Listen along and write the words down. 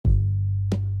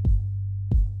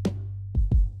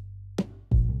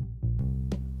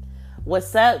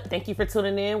What's up? Thank you for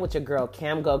tuning in with your girl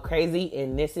Cam Go Crazy,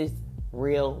 and this is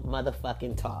real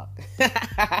motherfucking talk.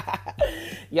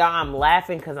 Y'all, I'm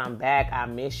laughing because I'm back. I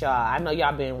miss y'all. I know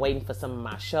y'all been waiting for some of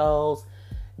my shows.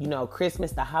 You know,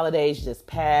 Christmas, the holidays just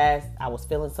passed. I was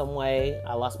feeling some way.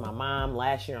 I lost my mom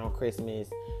last year on Christmas,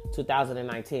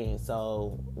 2019.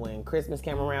 So when Christmas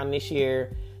came around this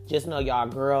year, just know y'all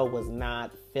girl was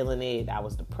not feeling it. I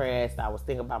was depressed. I was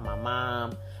thinking about my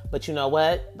mom. But you know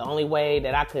what? The only way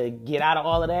that I could get out of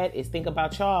all of that is think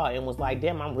about y'all and was like,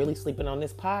 damn, I'm really sleeping on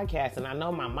this podcast. And I know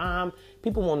my mom,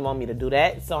 people wouldn't want me to do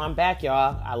that. So I'm back,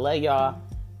 y'all. I love y'all.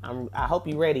 I hope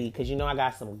you're ready because you know I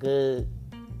got some good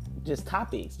just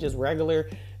topics, just regular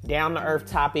down-to-earth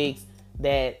topics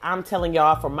that I'm telling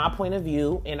y'all from my point of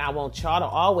view. And I want y'all to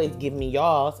always give me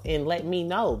y'all's and let me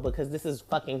know because this is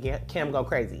fucking Cam Go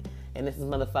Crazy. And this is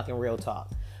motherfucking real talk.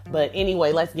 But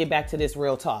anyway, let's get back to this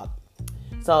real talk.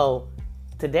 So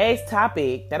today's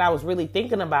topic that I was really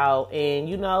thinking about, and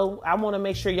you know, I want to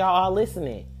make sure y'all all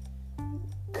listening.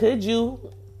 Could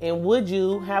you and would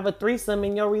you have a threesome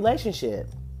in your relationship?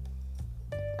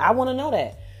 I want to know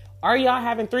that. Are y'all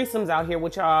having threesomes out here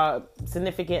with y'all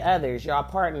significant others, y'all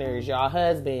partners, y'all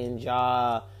husbands,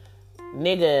 y'all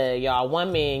nigga, y'all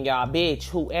woman, y'all bitch,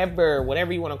 whoever,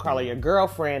 whatever you want to call her, your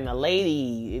girlfriend, a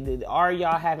lady? Are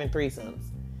y'all having threesomes?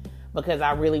 Because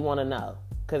I really want to know.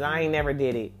 Because I ain't never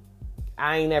did it.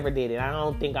 I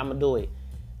don't think I'm going to do it.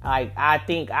 Like, I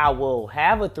think I will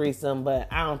have a threesome, but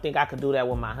I don't think I could do that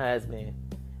with my husband.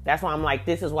 That's why I'm like,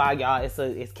 this is why, y'all,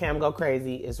 it's Cam Go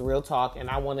Crazy. It's real talk, and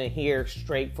I want to hear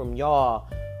straight from y'all.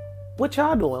 What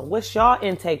y'all doing? What's y'all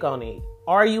intake on it?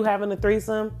 Are you having a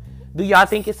threesome? Do y'all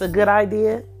think it's a good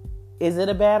idea? Is it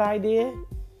a bad idea?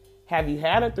 Have you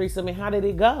had a threesome, and how did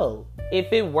it go?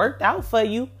 If it worked out for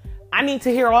you, I need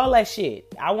to hear all that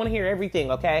shit. I want to hear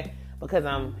everything, okay? Because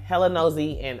I'm hella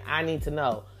nosy and I need to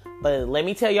know. But let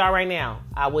me tell y'all right now,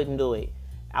 I wouldn't do it.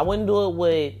 I wouldn't do it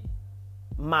with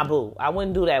my boo. I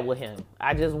wouldn't do that with him.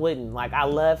 I just wouldn't. Like, I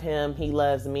love him. He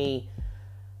loves me.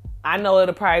 I know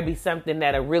it'll probably be something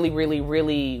that'll really, really,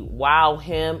 really wow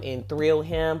him and thrill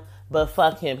him. But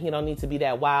fuck him. He don't need to be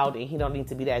that wild and he don't need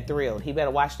to be that thrilled. He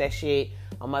better watch that shit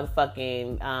on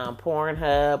motherfucking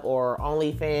Pornhub or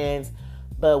OnlyFans.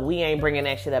 But we ain't bringing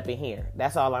that shit up in here.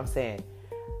 That's all I'm saying.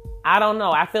 I don't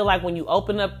know. I feel like when you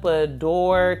open up a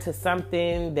door to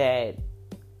something that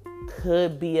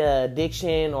could be an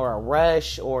addiction or a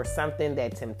rush or something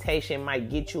that temptation might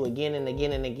get you again and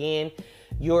again and again,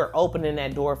 you're opening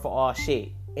that door for all shit.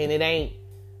 And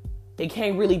it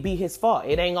can't really be his fault.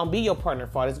 It ain't gonna be your partner's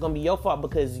fault. It's gonna be your fault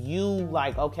because you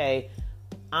like, okay,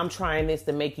 I'm trying this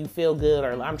to make you feel good,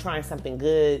 or I'm trying something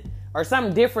good or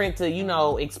something different to, you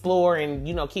know, explore and,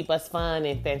 you know, keep us fun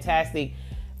and fantastic.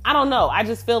 I don't know. I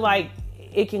just feel like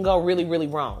it can go really, really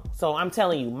wrong. So I'm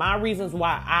telling you, my reasons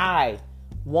why I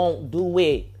won't do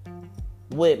it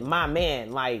with my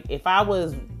man. Like, if I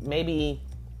was maybe,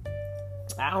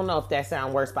 I don't know if that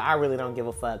sounds worse, but I really don't give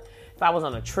a fuck. If I was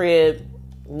on a trip,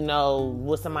 you know,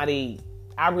 with somebody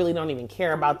I really don't even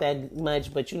care about that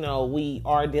much, but, you know, we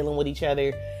are dealing with each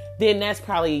other, then that's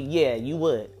probably, yeah, you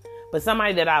would. But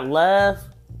somebody that I love,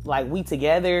 like we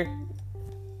together,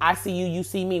 I see you, you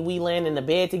see me, we land in the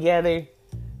bed together,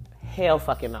 hell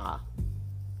fucking nah.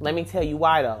 Let me tell you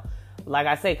why though. Like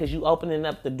I say, because you opening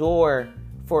up the door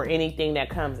for anything that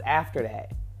comes after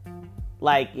that.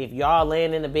 Like if y'all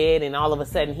laying in the bed and all of a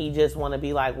sudden he just want to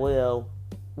be like, well,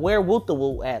 where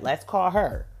Woot-the-Woot at? Let's call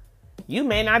her. You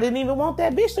may not didn't even want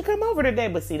that bitch to come over today,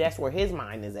 but see, that's where his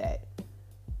mind is at.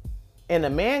 And the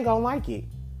man gonna like it.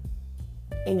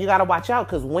 And you gotta watch out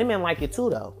because women like it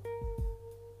too though.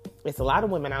 It's a lot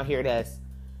of women out here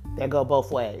that go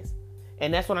both ways.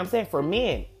 And that's what I'm saying for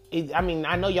men. I mean,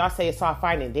 I know y'all say it's all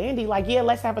fine and dandy. Like, yeah,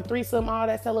 let's have a threesome. All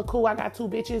that's hella cool. I got 2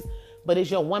 bitches. But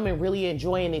is your woman really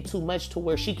enjoying it too much to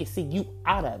where she can see you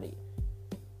out of it?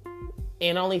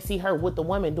 And only see her with the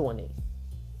woman doing it?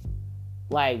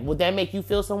 Like, would that make you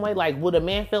feel some way? Like, would a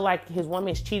man feel like his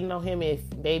woman's cheating on him if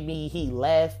maybe he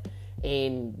left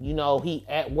and, you know, he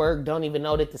at work don't even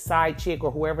know that the side chick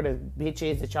or whoever the bitch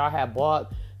is that y'all have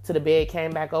brought to the bed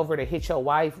came back over to hit your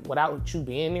wife without you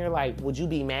being there? Like, would you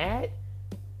be mad?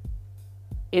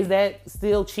 Is that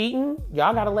still cheating?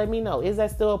 Y'all gotta let me know. Is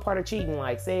that still a part of cheating?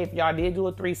 Like, say if y'all did do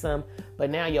a threesome, but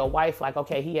now your wife like,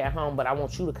 okay, he at home, but I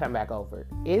want you to come back over.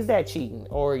 Is that cheating?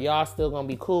 Or y'all still gonna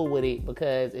be cool with it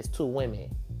because it's 2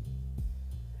 women?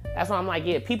 That's why I'm like,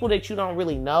 yeah, people that you don't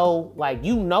really know, like,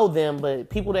 you know them, but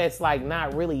people that's, like,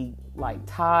 not really, like,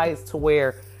 ties to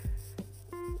where,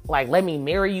 like, let me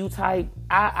marry you type,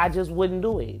 I just wouldn't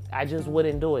do it. I just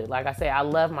wouldn't do it. Like I say, I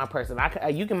love my person.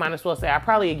 You can might as well say I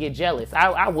probably would get jealous.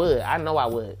 I would. I know I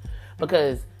would.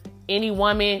 Because any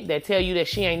woman that tell you that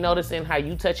she ain't noticing how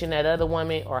you touching that other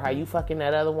woman, or how you fucking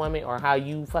that other woman, or how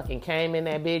you fucking came in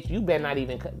that bitch, you better not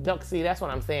even, don't see, that's what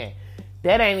I'm saying.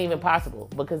 That ain't even possible.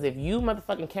 Because if you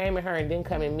motherfucking came in her and didn't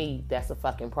come in me, that's a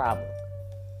fucking problem.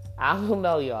 I don't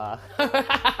know, y'all.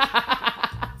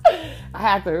 I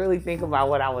have to really think about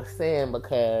what I was saying,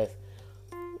 because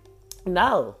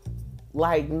no.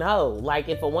 Like,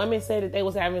 if a woman said that they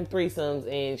was having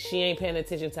threesomes and she ain't paying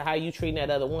attention to how you treating that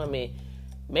other woman,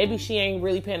 maybe she ain't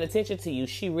really paying attention to you.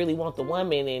 She really want the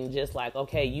woman, and just like,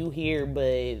 okay, you here,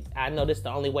 but I know this the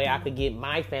only way I could get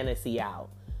my fantasy out,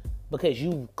 because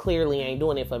you clearly ain't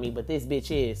doing it for me, but this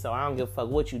bitch is. So I don't give a fuck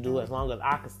what you do, as long as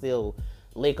I can still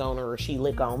lick on her or she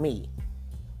lick on me.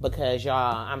 Because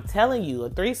y'all, I'm telling you, a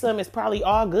threesome is probably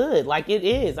all good. Like, it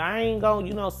is. I ain't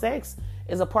gonna, sex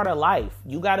is a part of life.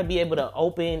 You got to be able to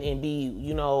open and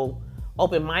be,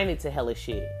 open-minded to hella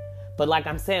shit. But like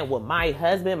I'm saying, with my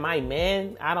husband, my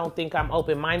man, I don't think I'm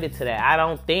open-minded to that.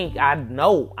 I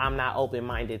know I'm not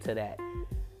open-minded to that.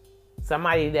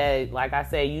 Somebody that, like I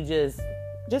say, you just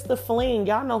a fling.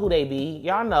 Y'all know who they be.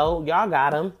 Y'all know. Y'all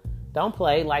got them. Don't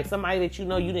play. Like somebody that you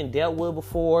didn't dealt with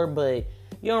before, but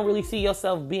you don't really see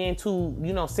yourself being too,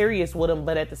 serious with them.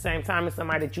 But at the same time, it's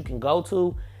somebody that you can go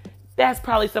to. That's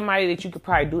probably somebody that you could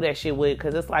probably do that shit with.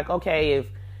 Because it's like, okay, if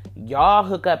y'all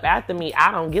hook up after me,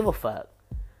 I don't give a fuck.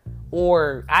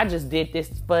 Or I just did this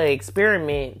for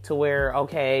experiment to where,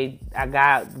 okay, I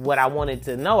got what I wanted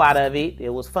to know out of it. It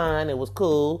was fun. It was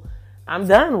cool. I'm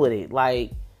done with it.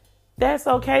 Like, that's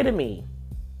okay to me.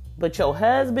 But your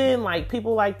husband, like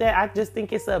people like that, I just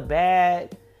think it's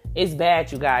bad,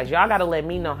 you guys. Y'all got to let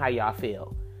me know how y'all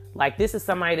feel. Like, this is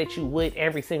somebody that you with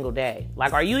every single day.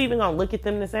 Like, are you even going to look at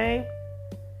them the same?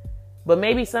 But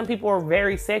maybe some people are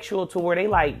very sexual to where they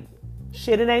like,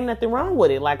 shit, it ain't nothing wrong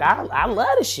with it. Like, I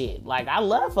love the shit. Like, I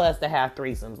love for us to have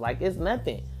threesomes. Like, it's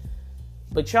nothing.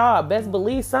 But y'all, best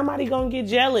believe somebody gonna get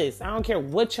jealous. I don't care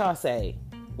what y'all say.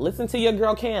 Listen to your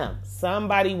girl Cam.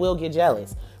 Somebody will get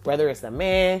jealous. Whether it's the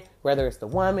man, whether it's the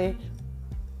woman,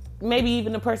 maybe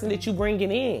even the person that you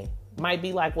bringing in might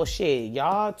be like, well, shit,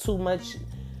 y'all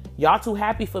too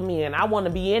happy for me, and I want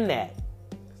to be in that.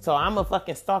 So I'm going to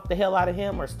fucking stalk the hell out of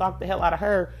him or stalk the hell out of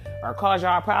her or cause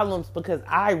y'all problems because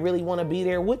I really want to be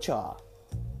there with y'all.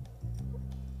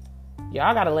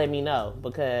 Y'all got to let me know,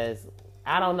 because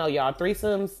I don't know, y'all.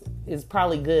 Threesomes is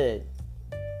probably good.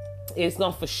 It's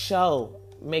going to for sure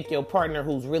make your partner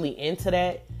who's really into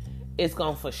that, it's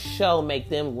going to for sure make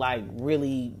them like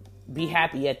really be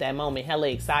happy at that moment, hella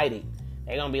excited.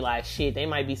 They're going to be like, shit, they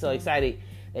might be so excited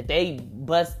that they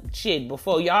bust shit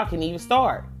before y'all can even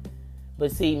start.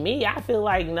 But see, me, I feel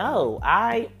like, no,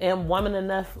 I am woman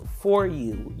enough for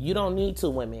you. You don't need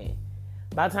two women.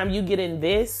 By the time you get in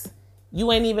this,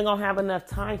 you ain't even gonna have enough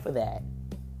time for that.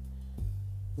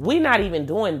 We not even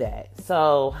doing that.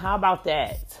 So how about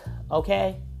that?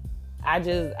 Okay? I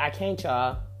can't,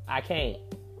 y'all. I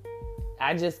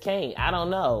just can't. I don't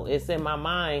know. It's in my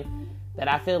mind that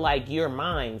I feel like you're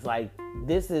mine. Like,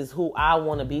 this is who I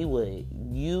want to be with.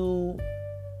 You...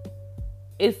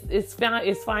 It's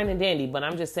fine and dandy, but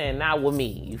I'm just saying, not with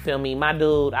me. You feel me? My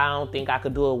dude, I don't think I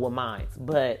could do it with mine.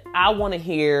 But I want to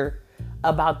hear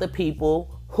about the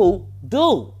people who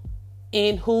do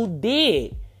and who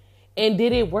did. And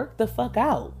did it work the fuck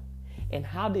out? And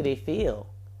how did it feel?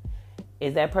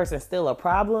 Is that person still a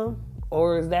problem?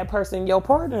 Or is that person your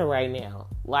partner right now?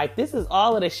 Like, this is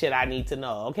all of the shit I need to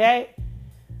know, okay?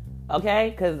 Okay?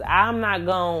 Because I'm not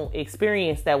going to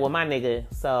experience that with my nigga,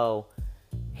 so...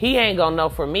 he ain't gonna know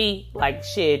for me. Like,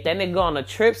 shit, that nigga go on a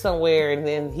trip somewhere and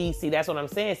then that's what I'm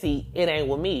saying. See, it ain't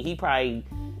with me. He probably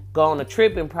go on a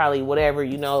trip and probably whatever,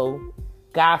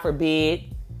 God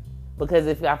forbid. Because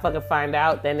if I fucking find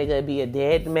out, that nigga be a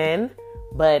dead man.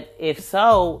 But if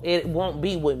so, it won't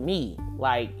be with me.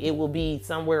 Like, it will be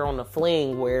somewhere on the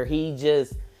fling where he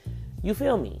just, you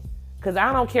feel me? Because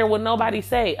I don't care what nobody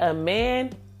say. A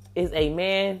man is a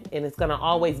man, and it's gonna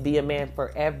always be a man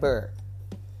forever.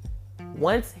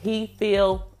 Once he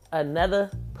feel another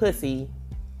pussy,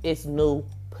 it's new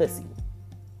pussy.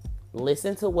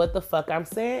 Listen to what the fuck I'm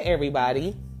saying,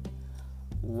 everybody.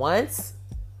 Once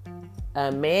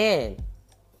a man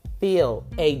feel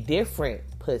a different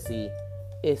pussy,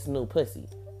 it's new pussy.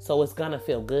 So it's gonna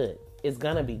feel good. It's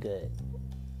gonna be good.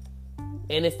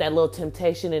 And it's that little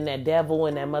temptation and that devil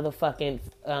and that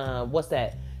motherfucking, what's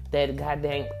that? That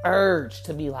goddamn urge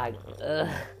to be like, ugh.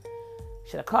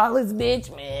 Should I call this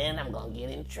bitch? Man, I'm going to get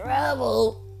in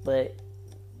trouble. But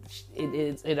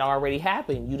it already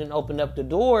happened. You didn't open up the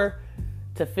door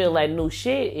to feel that new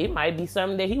shit. It might be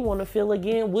something that he want to feel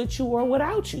again with you or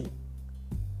without you.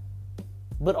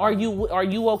 But are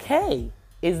you okay?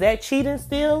 Is that cheating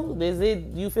still? Is it,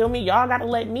 you feel me? Y'all gotta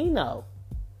let me know.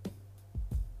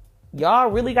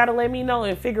 Y'all really gotta let me know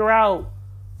and figure out,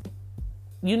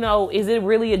 you know, is it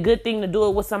really a good thing to do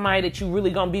it with somebody that you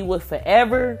really gonna be with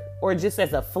forever? Or just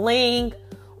as a fling?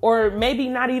 Or maybe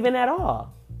not even at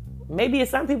all. Maybe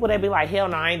it's some people that be like, hell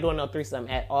no, I ain't doing no threesome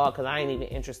at all because I ain't even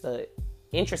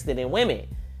interested in women.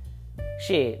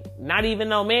 Shit, not even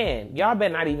no man. Y'all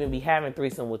better not even be having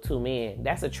threesome with two men.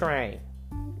 That's a train.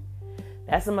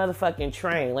 That's a motherfucking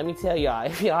train. Let me tell y'all,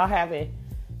 if y'all having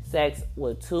sex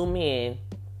with two men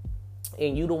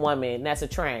and you the woman, that's a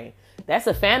train. That's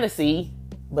a fantasy,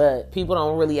 but people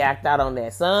don't really act out on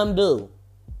that. Some do.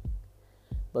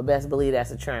 But best believe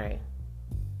that's a train.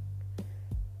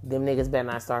 Them niggas better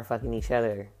not start fucking each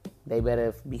other. They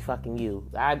better be fucking you.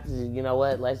 You know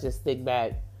what? Let's just stick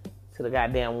back to the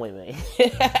goddamn women.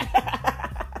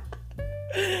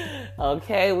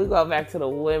 Okay, we go back to the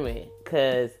women.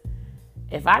 Because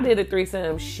if I did a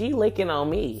threesome, she licking on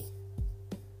me.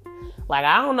 Like,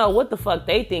 I don't know what the fuck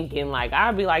they thinking. Like,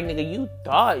 I'd be like, nigga, you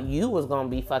thought you was going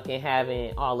to be fucking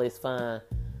having all this fun.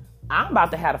 I'm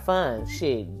about to have the fun.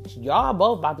 Shit, y'all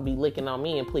both about to be licking on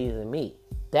me and pleasing me.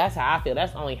 That's how I feel.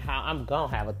 That's only how I'm going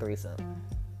to have a threesome.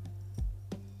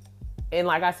 And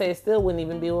like I said, it still wouldn't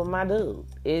even be with my dude.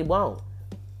 It won't.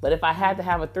 But if I had to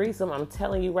have a threesome, I'm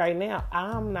telling you right now,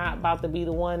 I'm not about to be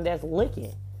the one that's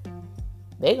licking.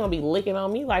 They going to be licking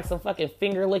on me like some fucking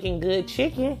finger-licking good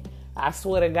chicken. I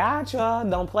swear to God, y'all,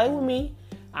 don't play with me.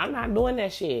 I'm not doing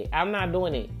that shit. I'm not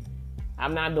doing it.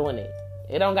 I'm not doing it.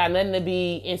 It don't got nothing to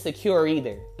be insecure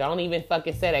either. Don't even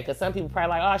fucking say that. Because some people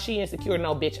probably like, oh, she insecure.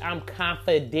 No, bitch, I'm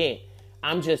confident.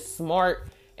 I'm just smart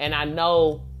and I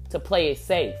know to play it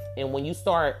safe. And when you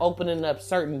start opening up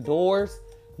certain doors,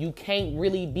 you can't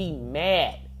really be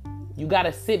mad. You got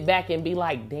to sit back and be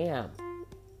like, damn,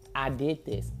 I did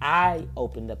this. I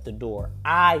opened up the door.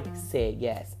 I said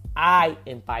yes. I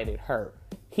invited her.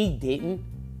 He didn't.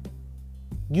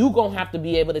 You gonna have to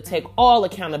be able to take all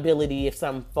accountability if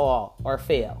something fall or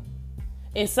fail.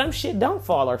 And some shit don't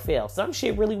fall or fail. Some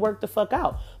shit really work the fuck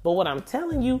out. But what I'm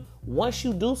telling you, once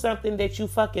you do something that you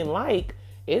fucking like,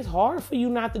 it's hard for you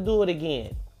not to do it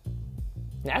again.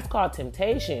 That's called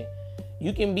temptation.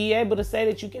 You can be able to say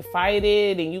that you can fight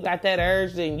it and you got that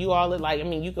urge and you all like, I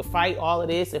mean, you can fight all of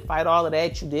this and fight all of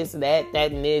that. You this and that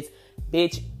and this.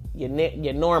 Bitch,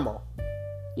 you're normal.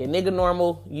 You're nigga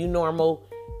normal. You normal.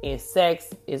 And sex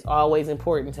is always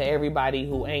important to everybody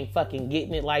who ain't fucking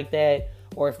getting it like that.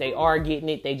 Or if they are getting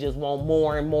it, they just want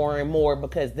more and more and more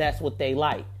because that's what they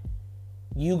like.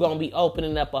 You gonna be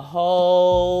opening up a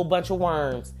whole bunch of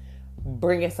worms,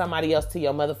 bringing somebody else to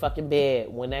your motherfucking bed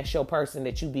when that's your person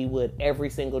that you be with every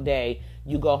single day.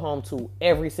 You go home to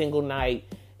every single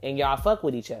night and y'all fuck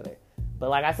with each other.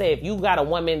 But like I said, if you got a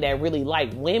woman that really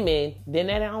like women, then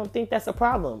I don't think that's a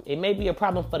problem. It may be a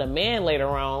problem for the man later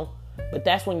on. But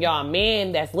that's when y'all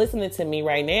men that's listening to me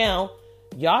right now,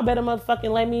 y'all better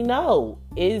motherfucking let me know.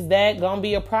 Is that gonna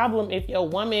be a problem if your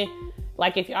woman,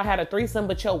 like if y'all had a threesome,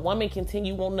 but your woman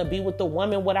continue wanting to be with the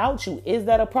woman without you? Is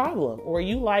that a problem? Or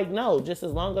you like, no, just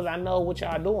as long as I know what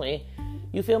y'all doing,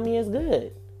 you feel me, is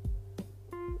good.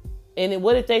 And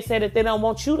what if they say that they don't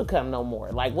want you to come no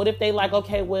more? Like, what if they like,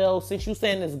 okay, well, since you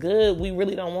saying it's good, we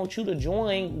really don't want you to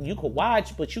join. You could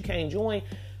watch, but you can't join.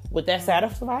 Would that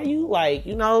satisfy you? Like,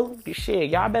 you know, shit,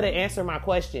 y'all better answer my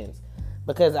questions.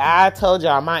 Because I told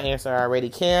y'all my answer already.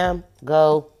 Cam,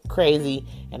 go crazy.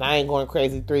 And I ain't going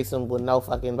crazy threesome with no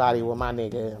fucking body with my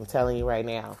nigga. I'm telling you right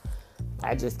now.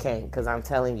 I just can't. Because I'm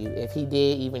telling you, if he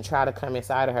did even try to come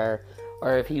inside of her,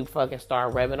 or if he fucking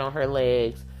start rubbing on her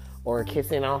legs, or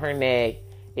kissing on her neck,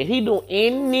 if he do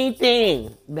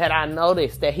anything that I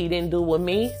noticed that he didn't do with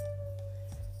me,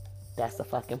 that's a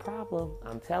fucking problem.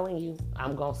 I'm telling you.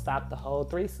 I'm going to stop the whole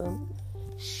threesome.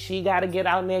 She got to get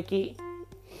out naked.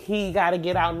 He got to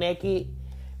get out naked.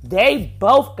 They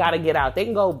both got to get out. They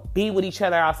can go be with each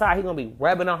other outside. He going to be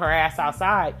rubbing on her ass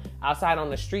outside on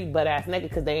the street, butt ass naked,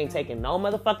 because they ain't taking no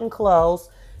motherfucking clothes.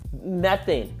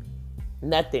 Nothing.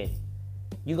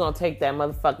 You going to take that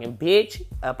motherfucking bitch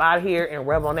up out of here and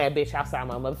rub on that bitch outside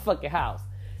my motherfucking house.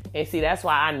 And see, that's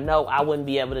why I know I wouldn't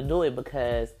be able to do it,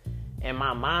 because in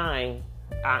my mind,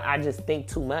 I just think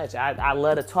too much. I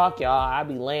love to talk, y'all. I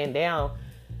be laying down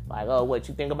like, oh, what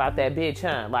you think about that bitch,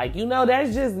 huh? Like, you know,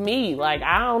 that's just me. Like,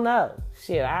 I don't know.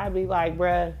 Shit, I be like,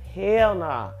 bruh, hell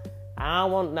nah. I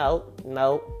don't want,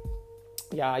 no.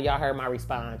 Y'all heard my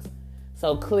response.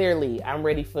 So clearly, I'm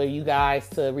ready for you guys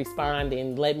to respond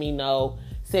and let me know.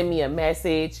 Send me a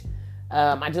message.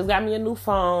 I just got me a new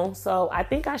phone, so I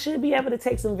think I should be able to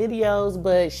take some videos.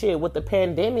 But shit, with the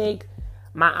pandemic,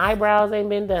 My eyebrows ain't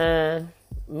been done.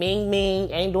 Ming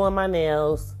Ming ain't doing my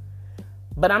nails.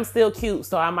 But I'm still cute,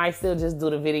 so I might still just do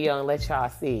the video and let y'all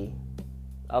see.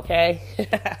 Okay?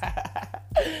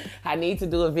 I need to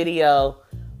do a video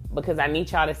because I need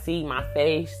y'all to see my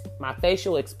face, my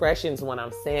facial expressions when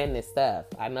I'm saying this stuff.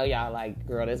 I know y'all like,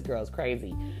 girl, this girl's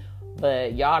crazy.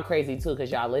 But y'all crazy too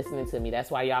because y'all listening to me.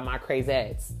 That's why y'all my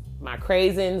crazettes. My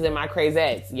crazins and my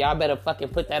crazettes. Y'all better fucking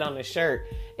put that on the shirt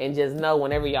and just know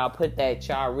whenever y'all put that,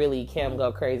 y'all really can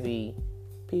go crazy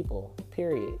people.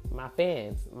 Period. My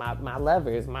fans, my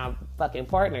lovers, my fucking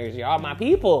partners. Y'all my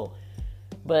people.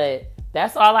 But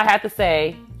that's all I have to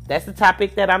say. That's the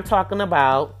topic that I'm talking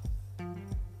about.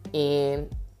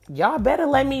 And y'all better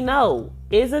let me know.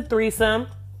 Is a threesome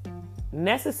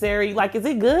necessary? Like, is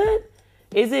it good?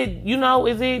 Is it,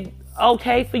 is it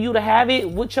okay for you to have it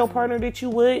with your partner that you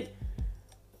would?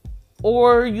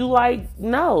 Or you like,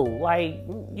 no, like,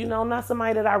 not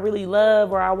somebody that I really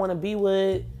love or I want to be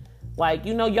with. Like,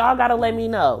 y'all got to let me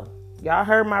know. Y'all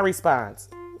heard my response.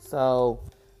 So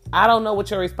I don't know what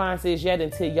your response is yet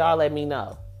until y'all let me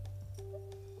know.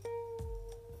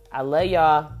 I love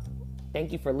y'all.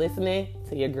 Thank you for listening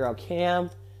to your girl Cam.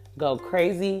 Go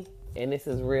crazy. And this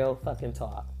is real fucking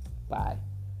talk. Bye.